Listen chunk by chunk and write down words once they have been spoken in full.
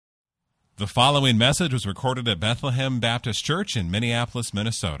The following message was recorded at Bethlehem Baptist Church in Minneapolis,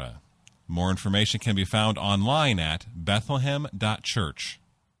 Minnesota. More information can be found online at bethlehem.church.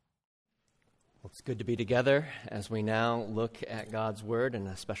 Well, it's good to be together as we now look at God's Word, and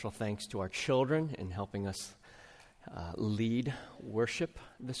a special thanks to our children in helping us lead worship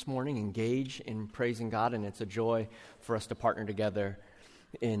this morning, engage in praising God, and it's a joy for us to partner together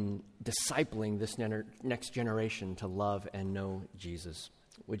in discipling this next generation to love and know Jesus.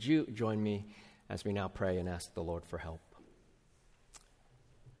 Would you join me as we now pray and ask the Lord for help?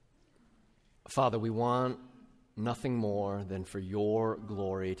 Father, we want nothing more than for your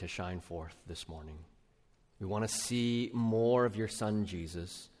glory to shine forth this morning. We want to see more of your Son,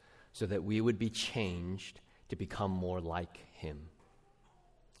 Jesus, so that we would be changed to become more like him.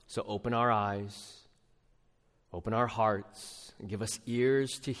 So open our eyes, open our hearts, and give us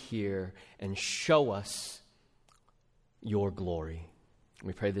ears to hear, and show us your glory.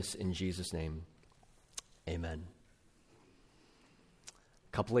 We pray this in Jesus' name. Amen.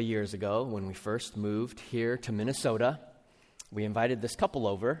 A couple of years ago, when we first moved here to Minnesota, we invited this couple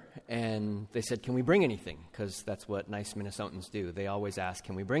over, and they said, can we bring anything? Because that's what nice Minnesotans do. They always ask,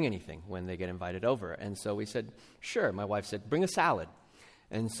 can we bring anything when they get invited over? And so we said, sure. My wife said, bring a salad.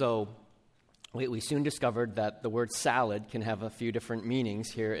 And so we soon discovered that the word salad can have a few different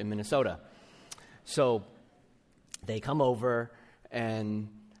meanings here in Minnesota. So they come over, and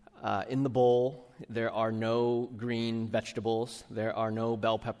in the bowl, there are no green vegetables. There are no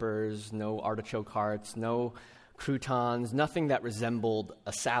bell peppers, no artichoke hearts, no croutons, nothing that resembled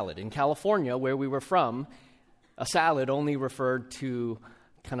a salad. In California, where we were from, a salad only referred to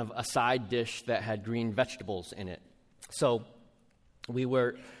kind of a side dish that had green vegetables in it. So we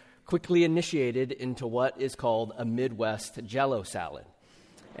were quickly initiated into what is called a Midwest Jell-O salad.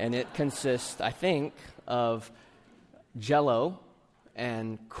 And it consists, I think, of Jell-O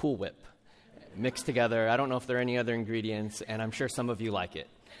and Cool Whip mixed together. I don't know if there are any other ingredients, and I'm sure some of you like it.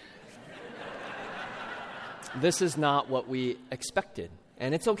 This is not what we expected.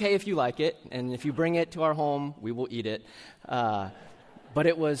 And it's okay if you like it, and if you bring it to our home, we will eat it. But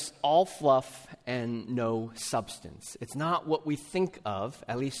it was all fluff and no substance. It's not what we think of,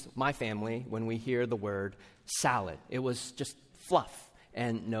 at least my family, when we hear the word salad. It was just fluff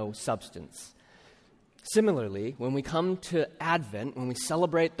and no substance. Similarly, when we come to Advent, when we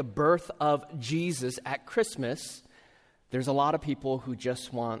celebrate the birth of Jesus at Christmas, there's a lot of people who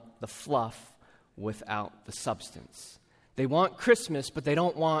just want the fluff without the substance. They want Christmas, but they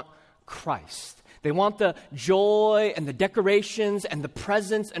don't want Christ. They want the joy and the decorations and the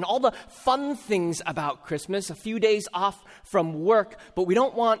presents and all the fun things about Christmas, a few days off from work, but we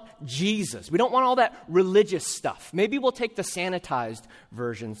don't want Jesus. We don't want all that religious stuff. Maybe we'll take the sanitized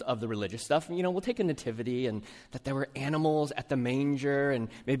versions of the religious stuff. We'll take a nativity and that there were animals at the manger, and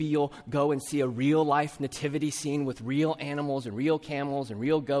maybe you'll go and see a real-life nativity scene with real animals and real camels and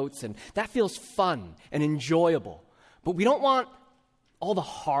real goats, and that feels fun and enjoyable. But we don't want all the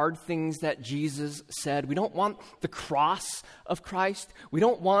hard things that Jesus said. We don't want the cross of Christ. We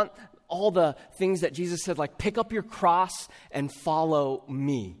don't want all the things that Jesus said, like pick up your cross and follow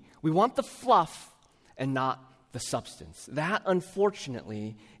me. We want the fluff and not the substance. That,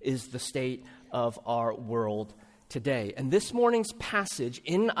 unfortunately, is the state of our world today. And this morning's passage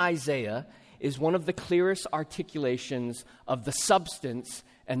in Isaiah is one of the clearest articulations of the substance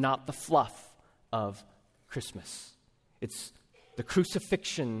and not the fluff of Christmas. It's the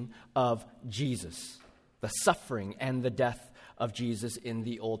crucifixion of Jesus, the suffering and the death of Jesus in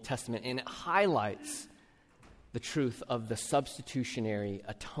the Old Testament. And it highlights the truth of the substitutionary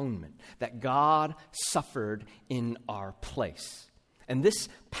atonement, that God suffered in our place. And this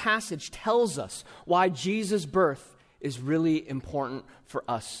passage tells us why Jesus' birth is really important for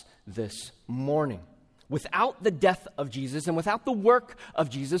us this morning. Without the death of Jesus and without the work of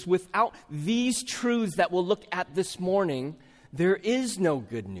Jesus, without these truths that we'll look at this morning, there is no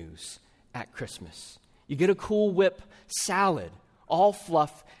good news at Christmas. You get a Cool Whip salad, all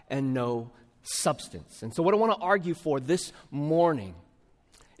fluff and no substance. And so what I want to argue for this morning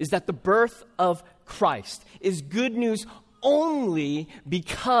is that the birth of Christ is good news only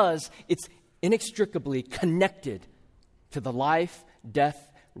because it's inextricably connected to the life, death,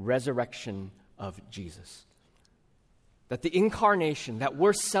 resurrection of Jesus. That the incarnation that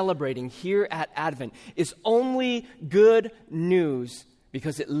we're celebrating here at Advent is only good news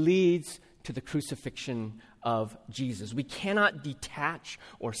because it leads to the crucifixion of Jesus. We cannot detach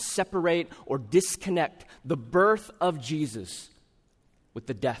or separate or disconnect the birth of Jesus with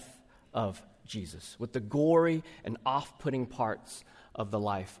the death of Jesus, with the gory and off-putting parts of the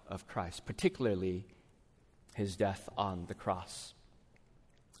life of Christ, particularly his death on the cross.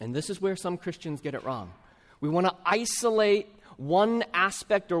 And this is where some Christians get it wrong. We want to isolate one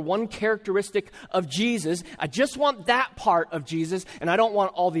aspect or one characteristic of Jesus. I just want that part of Jesus, and I don't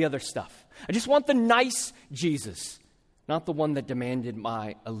want all the other stuff. I just want the nice Jesus, not the one that demanded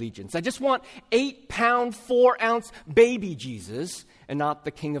my allegiance. I just want 8-pound, 4-ounce baby Jesus, and not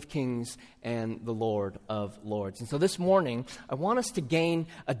the King of Kings and the Lord of Lords. And so this morning, I want us to gain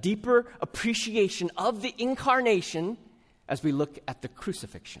a deeper appreciation of the incarnation as we look at the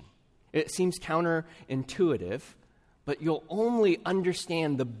crucifixion. It seems counterintuitive, but you'll only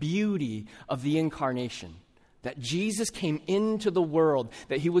understand the beauty of the incarnation, that Jesus came into the world,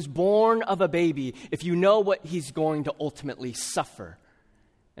 that he was born of a baby, if you know what he's going to ultimately suffer,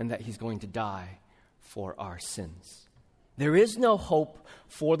 and that he's going to die for our sins. There is no hope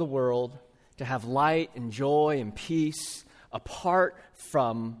for the world to have light and joy and peace apart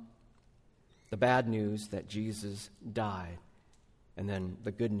from the bad news that Jesus died, and then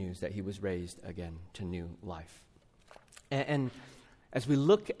the good news that he was raised again to new life. And as we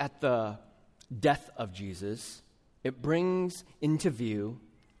look at the death of Jesus, it brings into view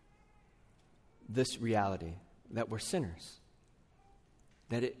this reality that we're sinners,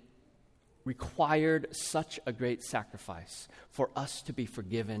 that it required such a great sacrifice for us to be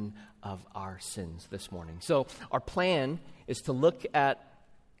forgiven of our sins this morning. So our plan is to look at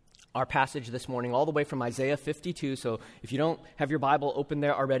our passage this morning all the way from Isaiah 52. So if you don't have your Bible open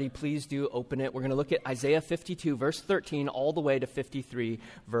there already, please do open it. We're going to look at Isaiah 52, verse 13, all the way to 53,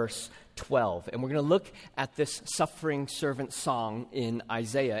 verse 12. And we're going to look at this suffering servant song in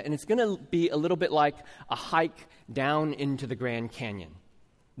Isaiah. And it's going to be a little bit like a hike down into the Grand Canyon.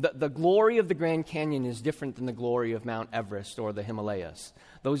 The glory of the Grand Canyon is different than the glory of Mount Everest or the Himalayas.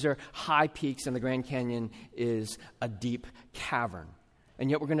 Those are high peaks, and the Grand Canyon is a deep cavern. And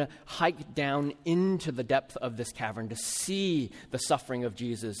yet we're going to hike down into the depth of this cavern to see the suffering of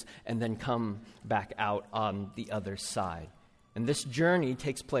Jesus and then come back out on the other side. And this journey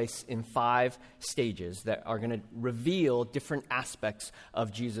takes place in 5 stages that are going to reveal different aspects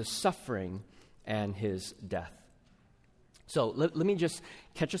of Jesus' suffering and his death. So let me just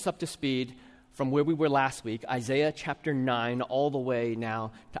catch us up to speed from where we were last week, Isaiah chapter 9, all the way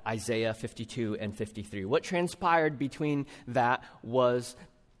now to Isaiah 52 and 53. What transpired between that was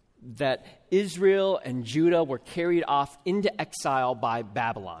that Israel and Judah were carried off into exile by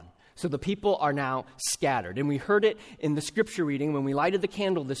Babylon. So the people are now scattered. And we heard it in the scripture reading when we lighted the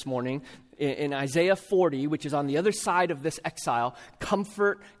candle this morning in Isaiah 40, which is on the other side of this exile,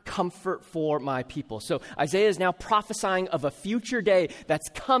 comfort, comfort for my people. So Isaiah is now prophesying of a future day that's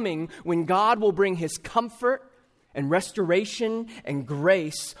coming when God will bring his comfort and restoration and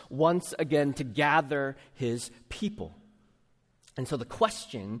grace once again to gather his people. And so the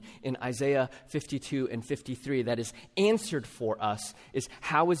question in Isaiah 52 and 53 that is answered for us is,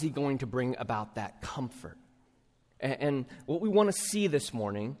 how is he going to bring about that comfort? And what we want to see this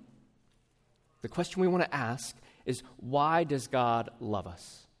morning, the question we want to ask is, why does God love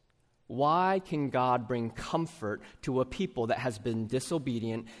us? Why can God bring comfort to a people that has been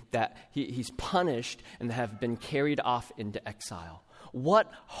disobedient, that he's punished, and have been carried off into exile? What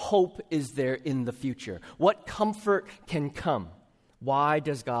hope is there in the future? What comfort can come? Why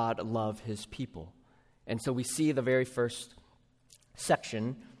does God love his people? And so we see the very first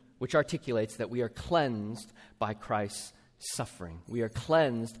section, which articulates that we are cleansed by Christ's suffering. We are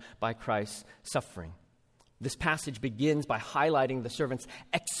cleansed by Christ's suffering. This passage begins by highlighting the servant's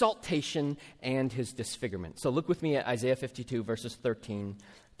exaltation and his disfigurement. So look with me at Isaiah 52, verses 13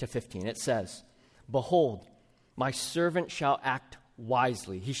 to 15. It says, "Behold, my servant shall act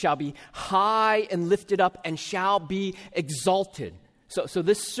wisely. He shall be high and lifted up and shall be exalted." So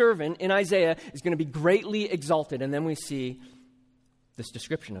this servant in Isaiah is going to be greatly exalted. And then we see this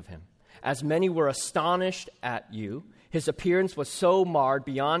description of him. "As many were astonished at you, his appearance was so marred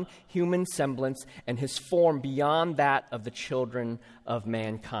beyond human semblance, and his form beyond that of the children of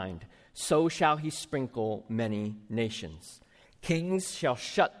mankind. So shall he sprinkle many nations. Kings shall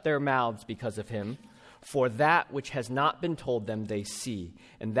shut their mouths because of him, for that which has not been told them they see,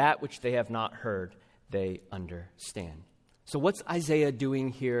 and that which they have not heard they understand." So what's Isaiah doing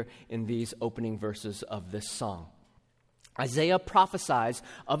here in these opening verses of this song? Isaiah prophesies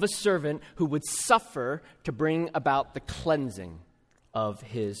of a servant who would suffer to bring about the cleansing of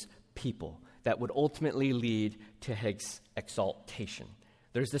his people that would ultimately lead to his exaltation.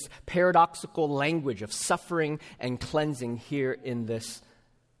 There's this paradoxical language of suffering and cleansing here in this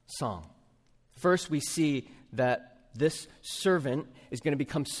song. First, we see that this servant is going to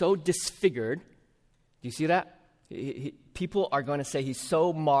become so disfigured. Do you see that? People are going to say he's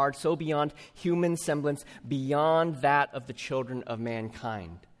so marred, so beyond human semblance, beyond that of the children of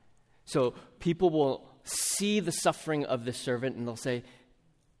mankind. So people will see the suffering of this servant and they'll say,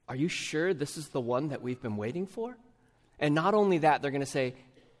 are you sure this is the one that we've been waiting for? And not only that, they're going to say,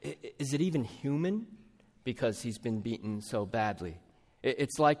 is it even human? Because he's been beaten so badly.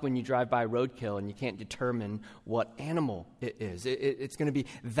 It's like when you drive by roadkill and you can't determine what animal it is. It's going to be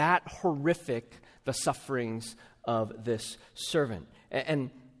that horrific, the sufferings of this servant.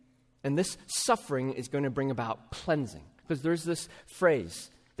 And this suffering is going to bring about cleansing. Because there's this phrase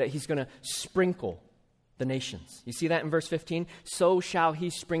that he's going to sprinkle the nations. You see that in verse 15? So shall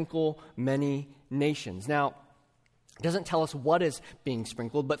he sprinkle many nations. Now, it doesn't tell us what is being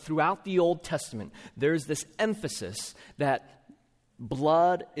sprinkled, but throughout the Old Testament, there's this emphasis that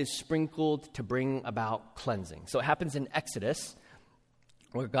blood is sprinkled to bring about cleansing. So it happens in Exodus,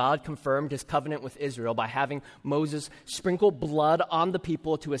 where God confirmed his covenant with Israel by having Moses sprinkle blood on the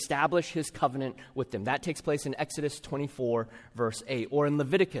people to establish his covenant with them. That takes place in Exodus 24, verse 8. Or in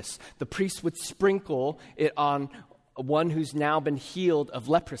Leviticus, the priest would sprinkle it on one who's now been healed of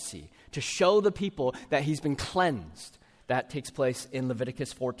leprosy to show the people that he's been cleansed. That takes place in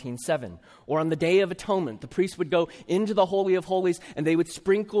Leviticus 14:7. Or on the Day of Atonement, the priest would go into the Holy of Holies and they would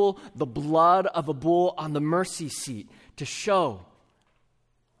sprinkle the blood of a bull on the mercy seat to show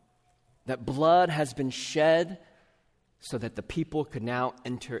that blood has been shed so that the people could now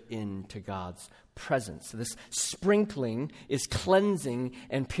enter into God's presence. So this sprinkling is cleansing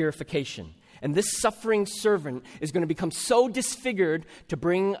and purification. And this suffering servant is going to become so disfigured to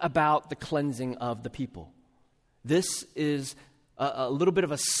bring about the cleansing of the people. This is a little bit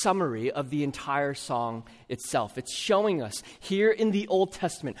of a summary of the entire song itself. It's showing us here in the Old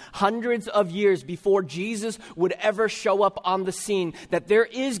Testament, hundreds of years before Jesus would ever show up on the scene, that there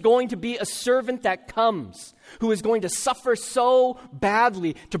is going to be a servant that comes who is going to suffer so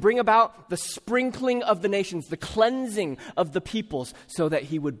badly to bring about the sprinkling of the nations, the cleansing of the peoples, so that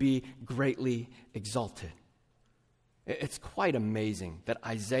he would be greatly exalted. It's quite amazing that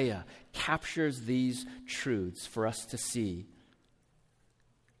Isaiah captures these truths for us to see,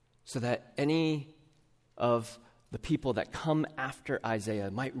 so that any of the people that come after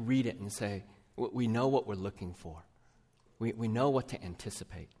Isaiah might read it and say, we know what we're looking for. We know what to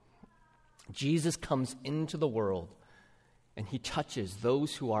anticipate. Jesus comes into the world and he touches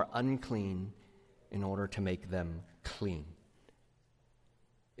those who are unclean in order to make them clean.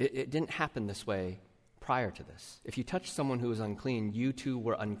 It didn't happen this way prior to this. If you touched someone who was unclean, you too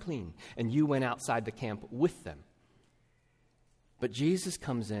were unclean, and you went outside the camp with them. But Jesus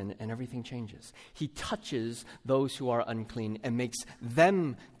comes in and everything changes. He touches those who are unclean and makes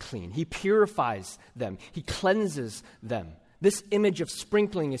them clean. He purifies them. He cleanses them. This image of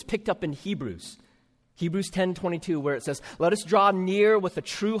sprinkling is picked up in Hebrews 10:22, where it says, "Let us draw near with a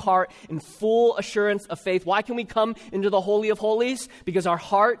true heart in full assurance of faith." Why can we come into the Holy of Holies? Because our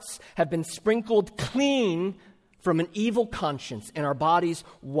hearts have been sprinkled clean from an evil conscience and our bodies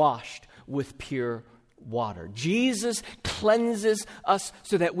washed with pure water. Jesus cleanses us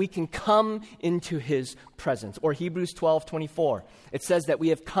so that we can come into his presence. Or Hebrews 12:24. It says that we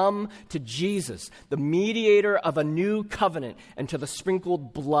have come to Jesus, the mediator of a new covenant, and to the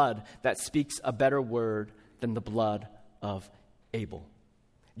sprinkled blood that speaks a better word than the blood of Abel.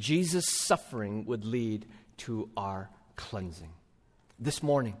 Jesus' suffering would lead to our cleansing. This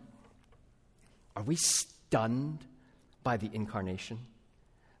morning, are we stunned by the incarnation?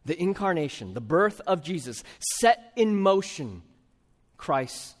 The incarnation, the birth of Jesus, set in motion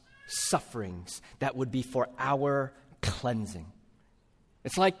Christ's sufferings that would be for our cleansing.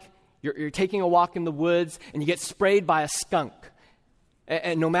 It's like you're taking a walk in the woods and you get sprayed by a skunk.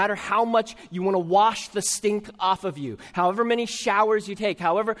 And no matter how much you want to wash the stink off of you, however many showers you take,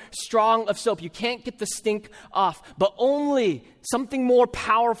 however strong of soap, you can't get the stink off. But only something more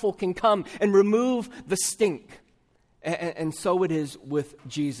powerful can come and remove the stink. And so it is with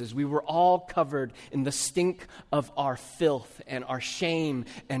Jesus. We were all covered in the stink of our filth and our shame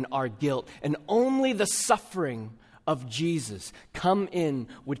and our guilt. And only the suffering of Jesus come in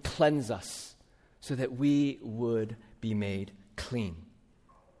would cleanse us so that we would be made clean.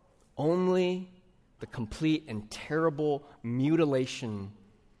 Only the complete and terrible mutilation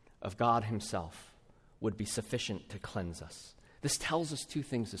of God himself would be sufficient to cleanse us. This tells us two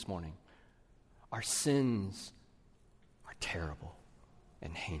things this morning. Our sins are terrible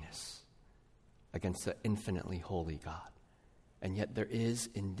and heinous against the infinitely holy God. And yet there is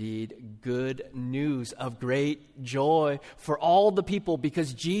indeed good news of great joy for all the people,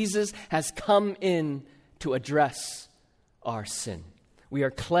 because Jesus has come in to address our sin. We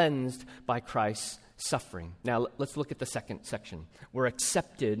are cleansed by Christ's suffering. Now let's look at the second section. We're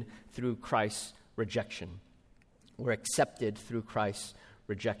accepted through Christ's rejection. We're accepted through Christ's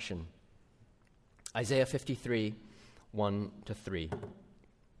rejection. Isaiah 53, 1-3.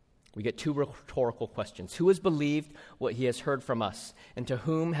 We get two rhetorical questions. Who has believed what he has heard from us, and to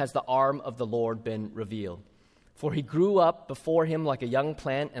whom has the arm of the Lord been revealed? For he grew up before him like a young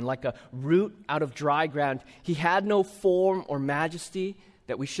plant and like a root out of dry ground. He had no form or majesty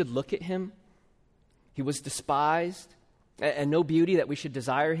that we should look at him. He was despised, and no beauty that we should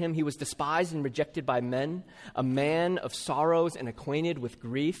desire him. He was despised and rejected by men, a man of sorrows and acquainted with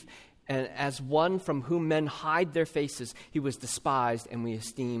grief. And as one from whom men hide their faces, he was despised, and we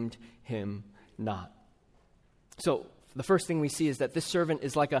esteemed him not. So the first thing we see is that this servant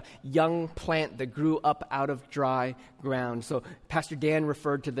is like a young plant that grew up out of dry ground. So Pastor Dan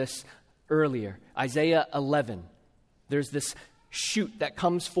referred to this earlier. Isaiah 11. There's this shoot that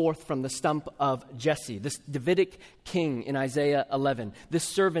comes forth from the stump of Jesse, this Davidic king in Isaiah 11. This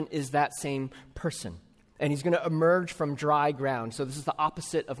servant is that same person. And he's going to emerge from dry ground. So this is the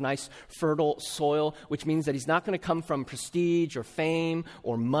opposite of nice, fertile soil, which means that he's not going to come from prestige or fame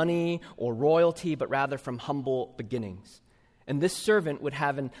or money or royalty, but rather from humble beginnings. And this servant would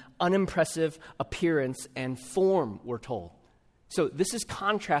have an unimpressive appearance and form, we're told. So this is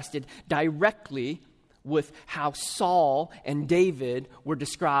contrasted directly with how Saul and David were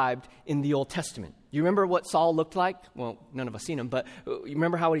described in the Old Testament. You remember what Saul looked like? Well, none of us seen him, but you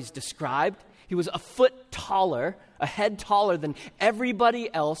remember how he's described? He was a foot taller, a head taller than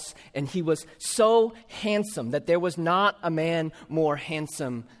everybody else, and he was so handsome that there was not a man more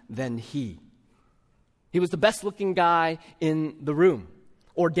handsome than he. He was the best-looking guy in the room.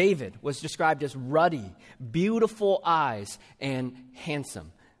 Or David was described as ruddy, beautiful eyes, and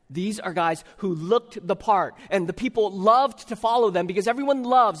handsome. These are guys who looked the part, and the people loved to follow them because everyone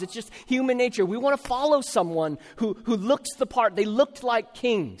loves. It's just human nature. We want to follow someone who looks the part. They looked like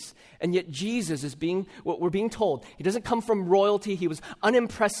kings. And yet Jesus is what we're being told. He doesn't come from royalty. He was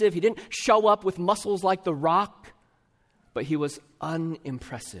unimpressive. He didn't show up with muscles like The Rock, but he was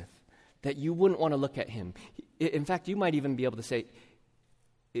unimpressive, that you wouldn't want to look at him. In fact, you might even be able to say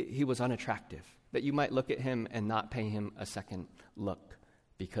he was unattractive, that you might look at him and not pay him a second look,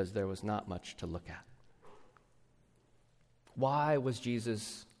 because there was not much to look at. Why was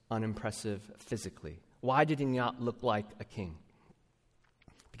Jesus unimpressive physically? Why did he not look like a king?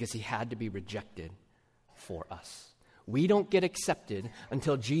 Because he had to be rejected for us. We don't get accepted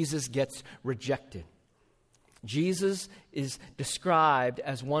until Jesus gets rejected. Jesus is described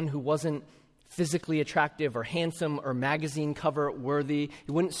as one who wasn't physically attractive or handsome or magazine cover worthy.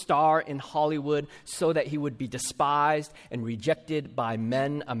 He wouldn't star in Hollywood so that he would be despised and rejected by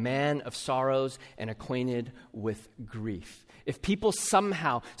men, a man of sorrows and acquainted with grief. If people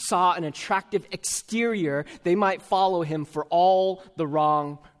somehow saw an attractive exterior, they might follow him for all the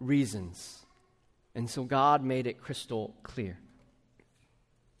wrong reasons. And so God made it crystal clear.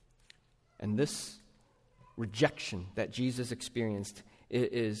 And this rejection that Jesus experienced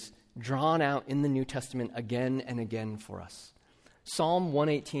is drawn out in the New Testament again and again for us. Psalm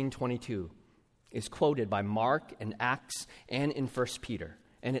 118:22 is quoted by Mark in Acts and in 1 Peter.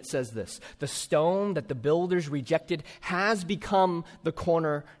 And it says this: "The stone that the builders rejected has become the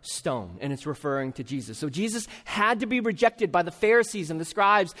cornerstone." And it's referring to Jesus. So Jesus had to be rejected by the Pharisees and the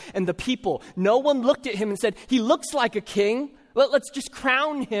scribes and the people. No one looked at him and said, "He looks like a king. Let's just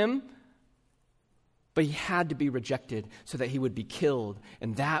crown him." But he had to be rejected so that he would be killed,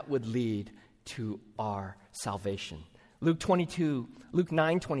 and that would lead to our salvation. Luke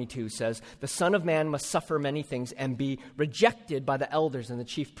 9:22 says, "The Son of Man must suffer many things and be rejected by the elders and the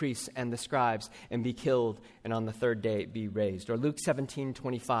chief priests and the scribes and be killed, and on the third day be raised." Or Luke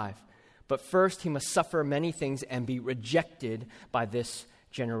 17:25, "But first he must suffer many things and be rejected by this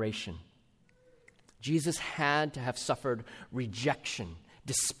generation." Jesus had to have suffered rejection,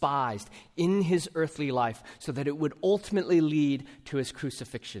 despised in his earthly life, so that it would ultimately lead to his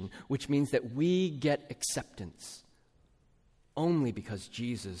crucifixion, which means that we get acceptance only because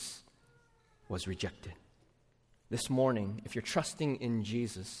Jesus was rejected. This morning, if you're trusting in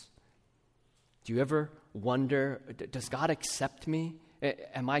Jesus, do you ever wonder, does God accept me?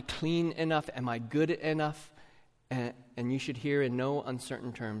 Am I clean enough? Am I good enough? And you should hear in no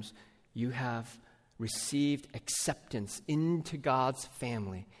uncertain terms, you have received acceptance into God's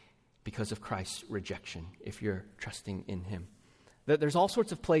family because of Christ's rejection, if you're trusting in him. There's all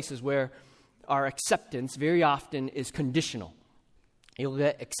sorts of places where our acceptance very often is conditional. You'll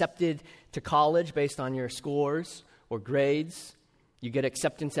get accepted to college based on your scores or grades. You get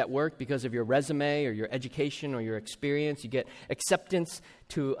acceptance at work because of your resume or your education or your experience. You get acceptance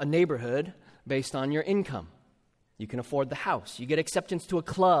to a neighborhood based on your income. You can afford the house. You get acceptance to a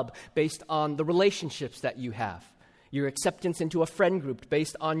club based on the relationships that you have. your acceptance into a friend group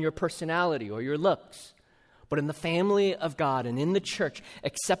based on your personality or your looks. But in the family of God and in the church,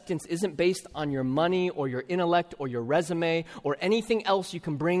 acceptance isn't based on your money or your intellect or your resume or anything else you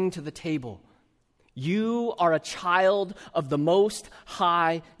can bring to the table. You are a child of the Most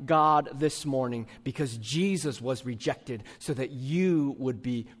High God this morning because Jesus was rejected so that you would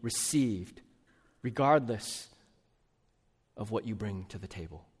be received, regardless of what you bring to the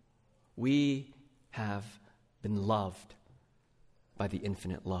table. We have been loved by the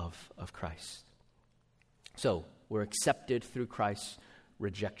infinite love of Christ. So, we're accepted through Christ's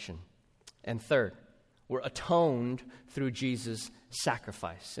rejection. And third, we're atoned through Jesus'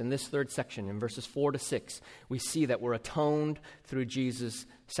 sacrifice. In this third section, in verses 4 to 6, we see that we're atoned through Jesus'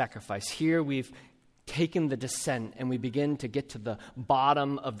 sacrifice. Here we've taken the descent and we begin to get to the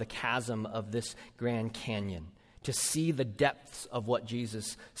bottom of the chasm of this Grand Canyon to see the depths of what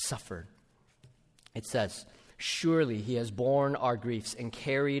Jesus suffered. It says, "Surely he has borne our griefs and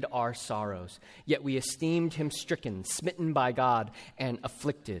carried our sorrows, yet we esteemed him stricken, smitten by God, and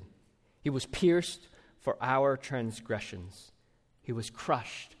afflicted. He was pierced for our transgressions. He was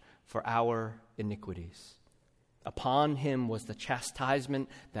crushed for our iniquities. Upon him was the chastisement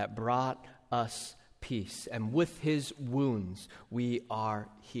that brought us peace, and with his wounds we are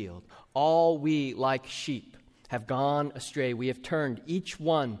healed. All we, like sheep, have gone astray. We have turned each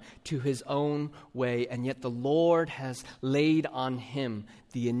one to his own way, and yet the Lord has laid on him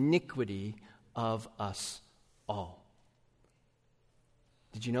the iniquity of us all."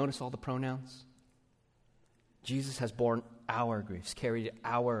 Did you notice all the pronouns? Jesus has borne our griefs, carried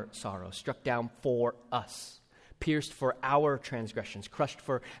our sorrows, struck down for us, pierced for our transgressions, crushed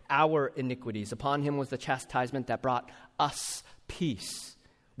for our iniquities. Upon him was the chastisement that brought us peace.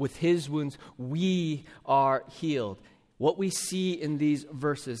 With his wounds, we are healed. What we see in these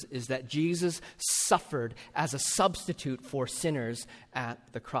verses is that Jesus suffered as a substitute for sinners at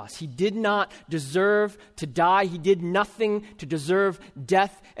the cross. He did not deserve to die. He did nothing to deserve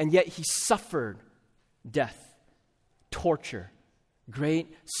death, and yet he suffered death, torture,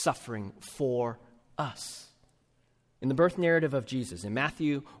 great suffering for us. In the birth narrative of Jesus, in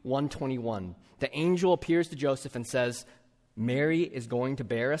Matthew 1:21, the angel appears to Joseph and says, "Mary is going to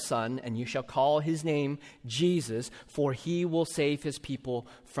bear a son, and you shall call his name Jesus, for he will save his people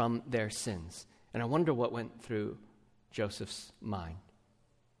from their sins." And I wonder what went through Joseph's mind.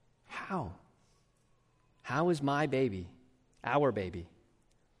 How? How is my baby, our baby,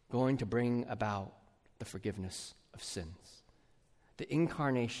 going to bring about the forgiveness of sins? The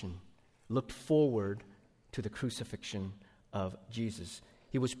incarnation looked forward to the crucifixion of Jesus.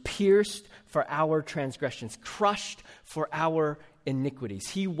 He was pierced for our transgressions, crushed for our iniquities.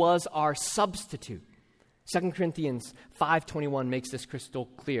 He was our substitute. 2 Corinthians 5:21 makes this crystal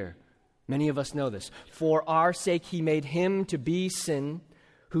clear. Many of us know this. "For our sake he made him to be sin,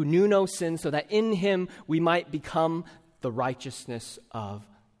 who knew no sin, so that in him we might become the righteousness of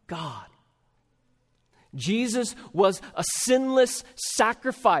God." Jesus was a sinless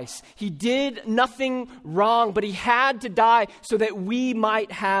sacrifice. He did nothing wrong, but he had to die so that we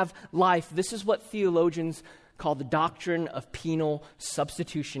might have life. This is what theologians call the doctrine of penal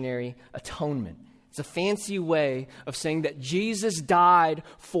substitutionary atonement. It's a fancy way of saying that Jesus died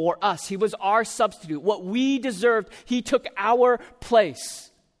for us. He was our substitute. What we deserved, he took our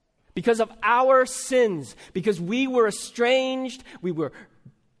place. Because of our sins, because we were estranged, we were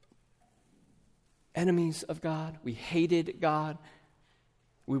enemies of God. We hated God.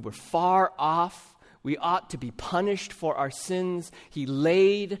 We were far off. We ought to be punished for our sins. He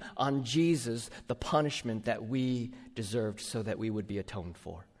laid on Jesus the punishment that we deserved so that we would be atoned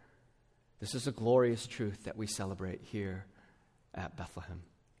for. This is a glorious truth that we celebrate here at Bethlehem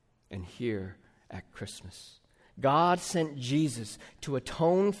and here at Christmas. God sent Jesus to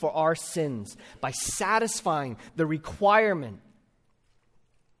atone for our sins by satisfying the requirement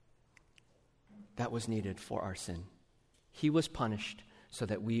that was needed for our sin. He was punished so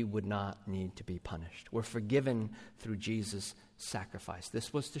that we would not need to be punished. We're forgiven through Jesus' sacrifice.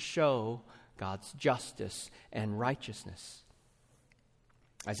 This was to show God's justice and righteousness.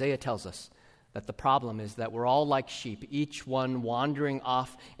 Isaiah tells us that the problem is that we're all like sheep, each one wandering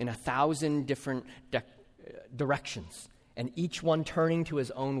off in 1,000 different directions, and each one turning to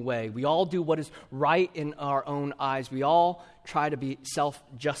his own way. We all do what is right in our own eyes. We all try to be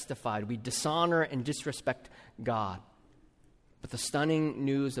self-justified. We dishonor and disrespect God. But the stunning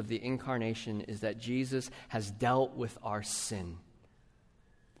news of the incarnation is that Jesus has dealt with our sin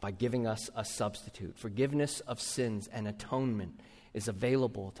by giving us a substitute. Forgiveness of sins and atonement is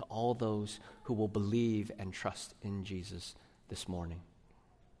available to all those who will believe and trust in Jesus this morning.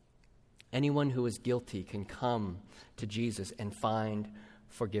 Anyone who is guilty can come to Jesus and find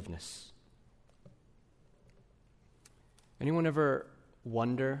forgiveness. Anyone ever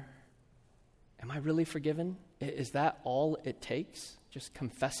wonder, am I really forgiven? Is that all it takes? Just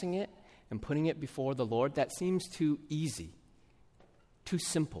confessing it and putting it before the Lord? That seems too easy, too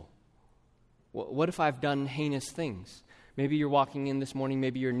simple. What if I've done heinous things? Maybe you're walking in this morning,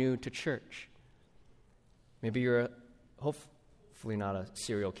 maybe you're new to church. Maybe you're hopefully not a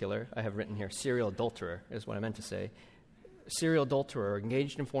serial killer. I have written here, serial adulterer is what I meant to say. Serial adulterer,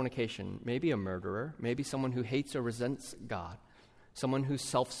 engaged in fornication, maybe a murderer, maybe someone who hates or resents God, someone who's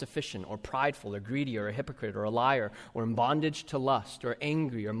self-sufficient or prideful or greedy or a hypocrite or a liar or in bondage to lust or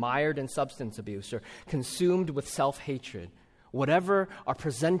angry or mired in substance abuse or consumed with self-hatred. Whatever our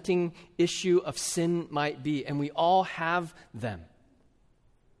presenting issue of sin might be, and we all have them.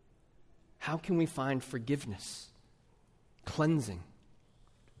 How can we find forgiveness, cleansing?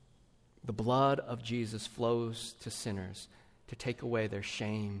 The blood of Jesus flows to sinners to take away their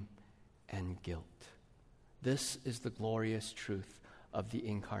shame and guilt. This is the glorious truth of the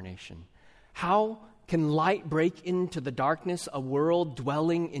incarnation. How can light break into the darkness, a world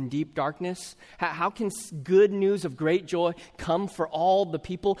dwelling in deep darkness? How can good news of great joy come for all the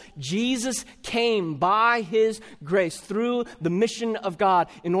people? Jesus came by his grace through the mission of God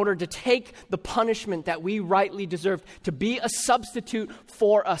in order to take the punishment that we rightly deserve, to be a substitute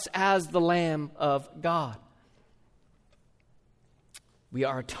for us as the Lamb of God. We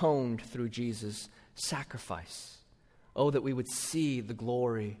are atoned through Jesus' sacrifice. Oh, that we would see the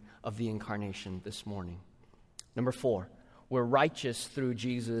glory of the incarnation this morning. Number 4, we're righteous through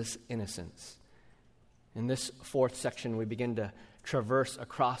Jesus' innocence. In this fourth section, we begin to traverse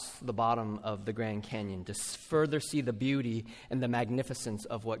across the bottom of the Grand Canyon to further see the beauty and the magnificence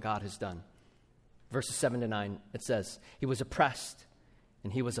of what God has done. Verses 7-9, it says, "He was oppressed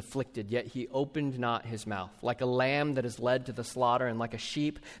and he was afflicted, yet he opened not his mouth. Like a lamb that is led to the slaughter, and like a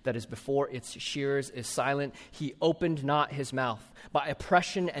sheep that is before its shearers is silent, he opened not his mouth. By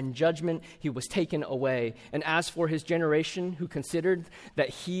oppression and judgment he was taken away. And as for his generation, who considered that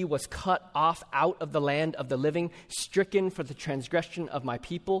he was cut off out of the land of the living, stricken for the transgression of my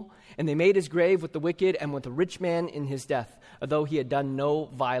people, and they made his grave with the wicked and with a rich man in his death, although he had done no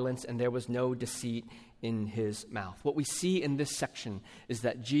violence and there was no deceit in his mouth." What we see in this section is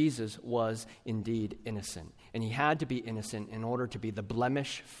that Jesus was indeed innocent. And he had to be innocent in order to be the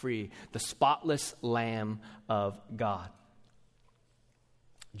blemish-free, the spotless Lamb of God.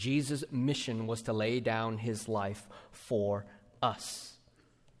 Jesus' mission was to lay down his life for us.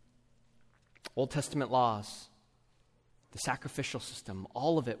 Old Testament laws, the sacrificial system,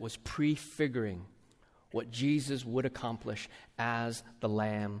 all of it was prefiguring what Jesus would accomplish as the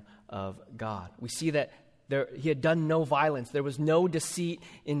Lamb of God. We see that he had done no violence. There was no deceit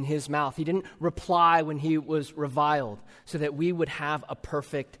in his mouth. He didn't reply when he was reviled, so that we would have a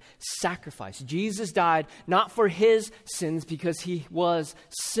perfect sacrifice. Jesus died not for his sins because he was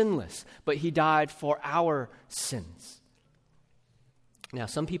sinless, but he died for our sins. Now,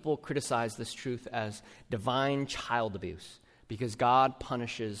 some people criticize this truth as divine child abuse because God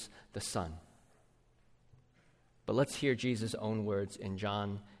punishes the Son. But let's hear Jesus' own words in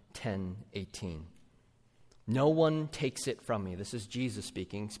John 10:18. "No one takes it from me." This is Jesus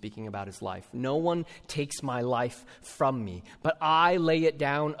speaking about his life. "No one takes my life from me, but I lay it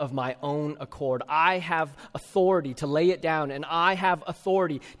down of my own accord. I have authority to lay it down, and I have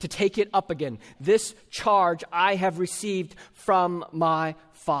authority to take it up again. This charge I have received from my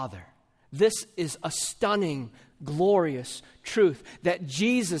Father." This is a stunning, glorious truth that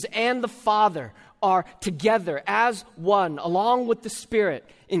Jesus and the Father are together as one, along with the Spirit,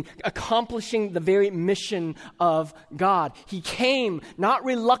 in accomplishing the very mission of God. He came not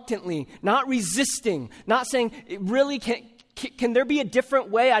reluctantly, not resisting, not saying, really, can there be a different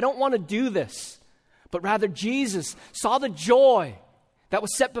way? I don't want to do this. But rather, Jesus saw the joy that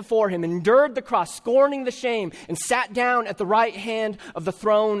was set before him, endured the cross, scorning the shame, and sat down at the right hand of the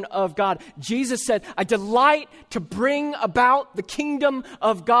throne of God. Jesus said, "I delight to bring about the kingdom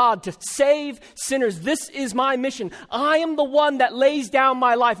of God, to save sinners. This is my mission. I am the one that lays down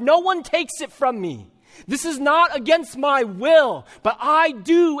my life. No one takes it from me. This is not against my will, but I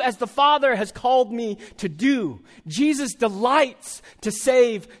do as the Father has called me to do." Jesus delights to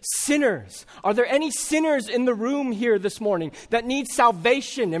save sinners. Are there any sinners in the room here this morning that need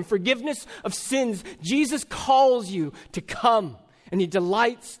salvation and forgiveness of sins? Jesus calls you to come, and he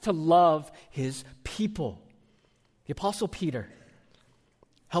delights to love his people. The Apostle Peter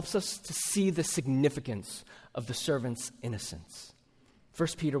helps us to see the significance of the servant's innocence.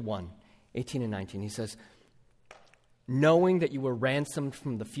 1 Peter 1:18 and 19, he says, knowing that you were ransomed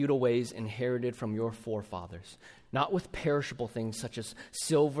from the futile ways inherited from your forefathers, not with perishable things such as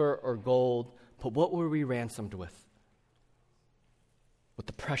silver or gold, but what were we ransomed with? With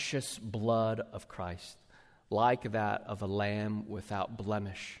the precious blood of Christ, like that of a lamb without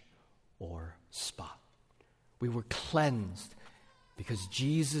blemish or spot. We were cleansed because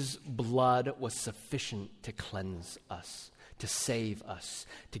Jesus' blood was sufficient to cleanse us, to save us,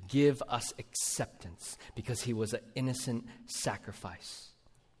 to give us acceptance, because he was an innocent sacrifice.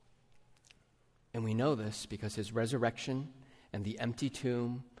 And we know this because his resurrection and the empty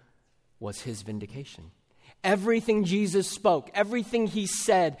tomb was his vindication. Everything Jesus spoke, everything he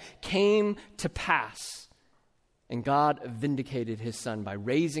said came to pass. And God vindicated his son by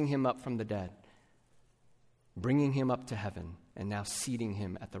raising him up from the dead, bringing him up to heaven, and now seating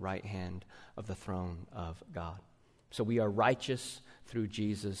him at the right hand of the throne of God. So we are righteous through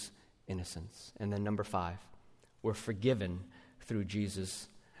Jesus' innocence. And then number 5, we're forgiven through Jesus'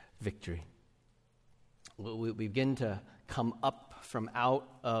 victory. We begin to come up from out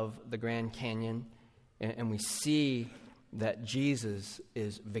of the Grand Canyon, and we see that Jesus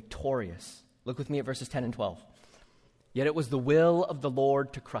is victorious. Look with me at verses 10 and 12. Yet it was the will of the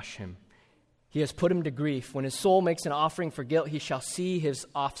Lord to crush him. He has put him to grief. When his soul makes an offering for guilt, he shall see his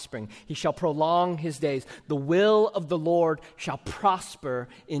offspring. He shall prolong his days. The will of the Lord shall prosper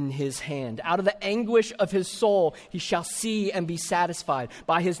in his hand. Out of the anguish of his soul, he shall see and be satisfied.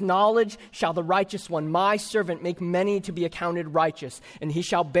 By his knowledge shall the righteous one, my servant, make many to be accounted righteous, and he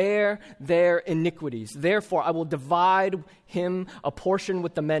shall bear their iniquities. Therefore, I will divide him a portion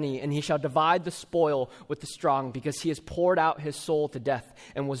with the many, and he shall divide the spoil with the strong, because he has poured out his soul to death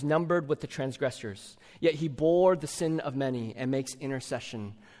and was numbered with the transgressors. Yet he bore the sin of many and makes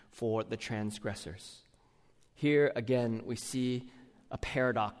intercession for the transgressors. Here again, we see a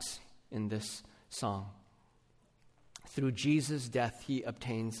paradox in this song. Through Jesus' death, he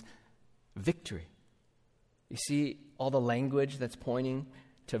obtains victory. You see all the language that's pointing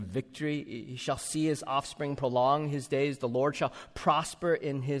to victory. He shall see his offspring prolong his days. The Lord shall prosper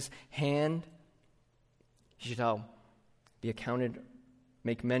in his hand. He shall be accounted,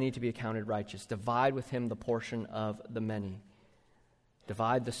 make many to be accounted righteous. Divide with him the portion of the many.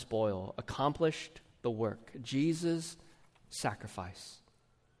 Divide the spoil. Accomplished the work. Jesus' sacrifice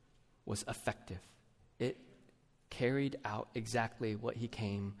was effective. It carried out exactly what he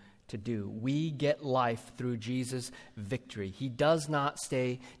came to do. We get life through Jesus' victory. He does not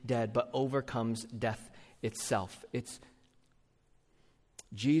stay dead, but overcomes death itself. It's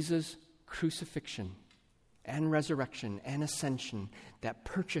Jesus' crucifixion and resurrection and ascension that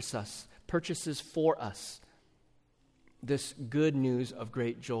purchases for us this good news of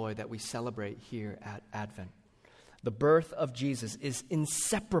great joy that we celebrate here at Advent. The birth of Jesus is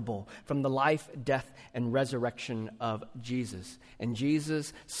inseparable from the life, death, and resurrection of Jesus. And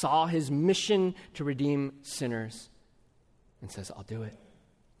Jesus saw his mission to redeem sinners and says, I'll do it.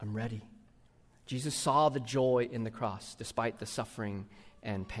 I'm ready. Jesus saw the joy in the cross despite the suffering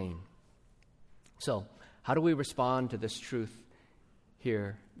and pain. So, how do we respond to this truth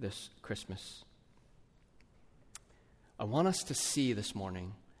here this Christmas? I want us to see this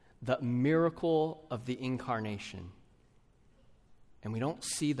morning the miracle of the incarnation. And we don't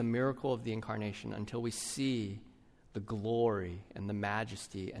see the miracle of the incarnation until we see the glory and the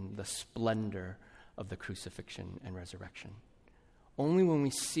majesty and the splendor of the crucifixion and resurrection. Only when we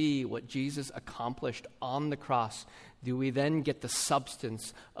see what Jesus accomplished on the cross do we then get the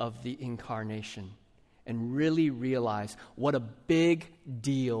substance of the incarnation and really realize what a big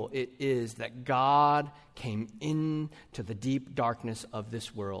deal it is that God came into the deep darkness of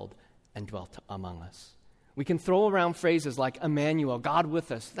this world and dwelt among us. We can throw around phrases like Emmanuel, God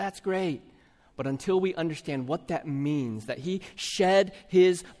with us. That's great. But until we understand what that means, that he shed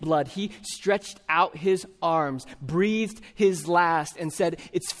his blood, he stretched out his arms, breathed his last, and said,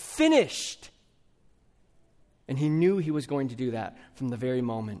 it's finished. And he knew he was going to do that from the very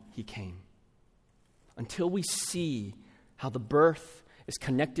moment he came. Until we see how the birth is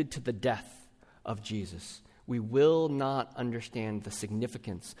connected to the death of Jesus, we will not understand the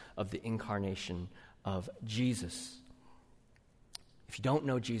significance of the incarnation of Jesus. If you don't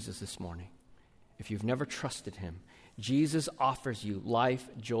know Jesus this morning, if you've never trusted him, Jesus offers you life,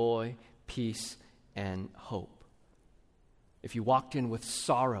 joy, peace, and hope. If you walked in with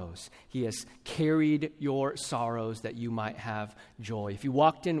sorrows, he has carried your sorrows that you might have joy. If you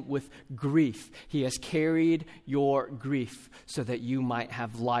walked in with grief, he has carried your grief so that you might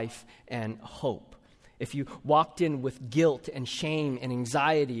have life and hope. If you walked in with guilt and shame and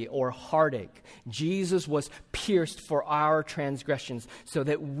anxiety or heartache, Jesus was pierced for our transgressions so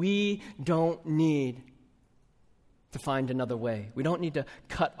that we don't need to find another way. We don't need to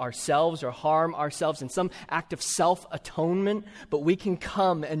cut ourselves or harm ourselves in some act of self-atonement, but we can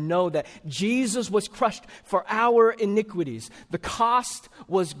come and know that Jesus was crushed for our iniquities. The cost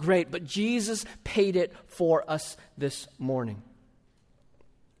was great, but Jesus paid it for us this morning.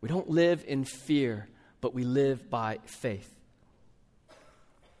 We don't live in fear, but we live by faith.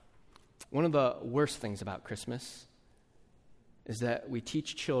 One of the worst things about Christmas is that we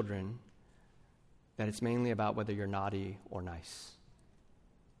teach children that it's mainly about whether you're naughty or nice.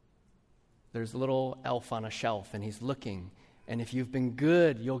 There's a little elf on a shelf, and he's looking, and if you've been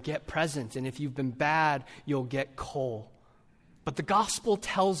good, you'll get presents, and if you've been bad, you'll get coal. But the gospel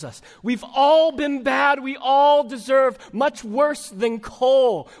tells us we've all been bad. We all deserve much worse than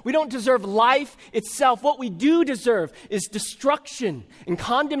coal. We don't deserve life itself. What we do deserve is destruction and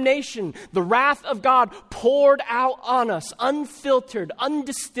condemnation, the wrath of God poured out on us, unfiltered,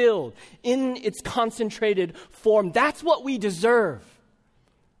 undistilled, in its concentrated form. That's what we deserve.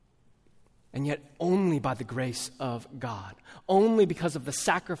 And yet only by the grace of God, only because of the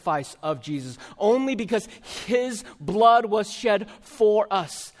sacrifice of Jesus, only because his blood was shed for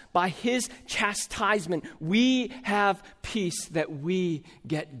us, by his chastisement, we have peace, that we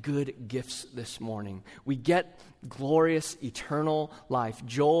get good gifts this morning. We get glorious eternal life,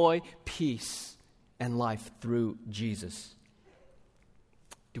 joy, peace, and life through Jesus.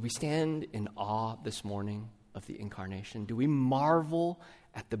 Do we stand in awe this morning of the incarnation? Do we marvel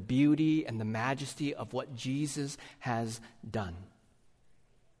at the beauty and the majesty of what Jesus has done?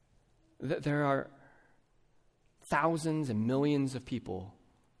 There are thousands and millions of people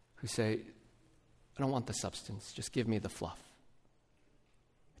who say, I don't want the substance, just give me the fluff.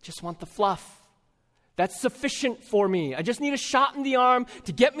 I just want the fluff. That's sufficient for me. I just need a shot in the arm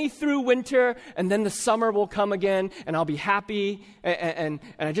to get me through winter, and then the summer will come again, and I'll be happy, and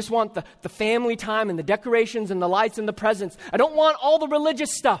I just want the family time and the decorations and the lights and the presents. I don't want all the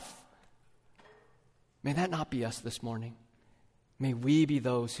religious stuff. May that not be us this morning. May we be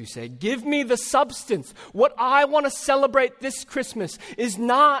those who say, give me the substance. What I want to celebrate this Christmas is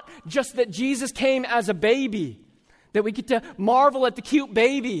not just that Jesus came as a baby, that we get to marvel at the cute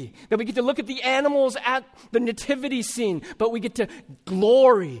baby, that we get to look at the animals at the nativity scene, but we get to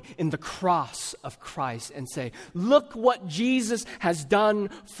glory in the cross of Christ and say, look what Jesus has done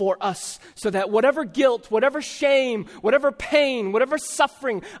for us, so that whatever guilt, whatever shame, whatever pain, whatever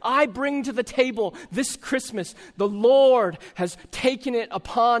suffering I bring to the table this Christmas, the Lord has taken it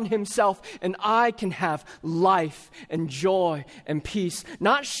upon himself, and I can have life and joy and peace.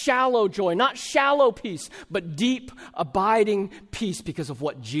 Not shallow joy, not shallow peace, but deep, abiding peace because of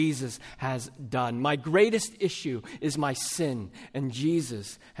what Jesus has done. My greatest issue is my sin, and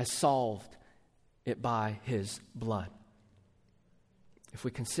Jesus has solved it by his blood. If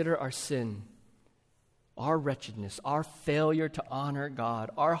we consider our sin, our wretchedness, our failure to honor God,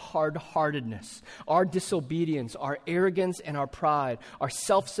 our hard-heartedness, our disobedience, our arrogance and our pride, our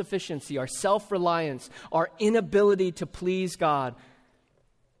self-sufficiency, our self-reliance, our inability to please God,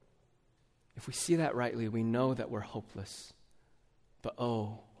 if we see that rightly, we know that we're hopeless. But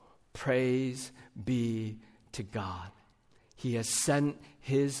oh, praise be to God. He has sent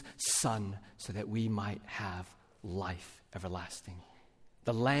his Son so that we might have life everlasting.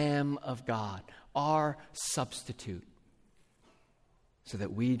 The Lamb of God, our substitute, so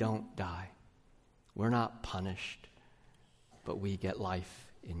that we don't die. We're not punished, but we get life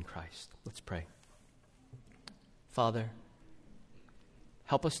in Christ. Let's pray. Father,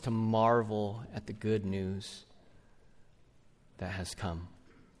 help us to marvel at the good news that has come.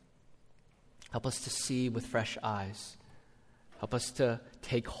 Help us to see with fresh eyes. Help us to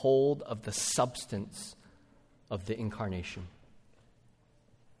take hold of the substance of the incarnation.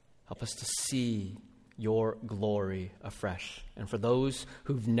 Help us to see your glory afresh. And for those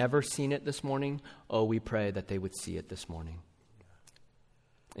who've never seen it this morning, we pray that they would see it this morning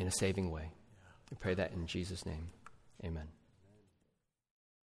in a saving way. We pray that in Jesus' name. Amen.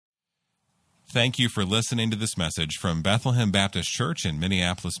 Thank you for listening to this message from Bethlehem Baptist Church in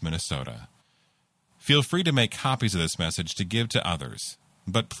Minneapolis, Minnesota. Feel free to make copies of this message to give to others,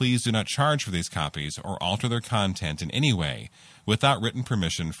 but please do not charge for these copies or alter their content in any way without written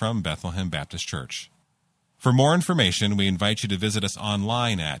permission from Bethlehem Baptist Church. For more information, we invite you to visit us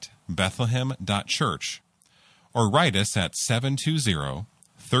online at bethlehem.church or write us at 720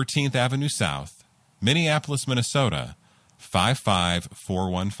 13th Avenue South, Minneapolis, Minnesota,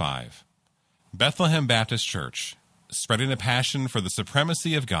 55415. Bethlehem Baptist Church, spreading a passion for the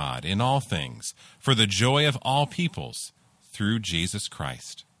supremacy of God in all things, for the joy of all peoples, through Jesus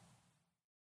Christ.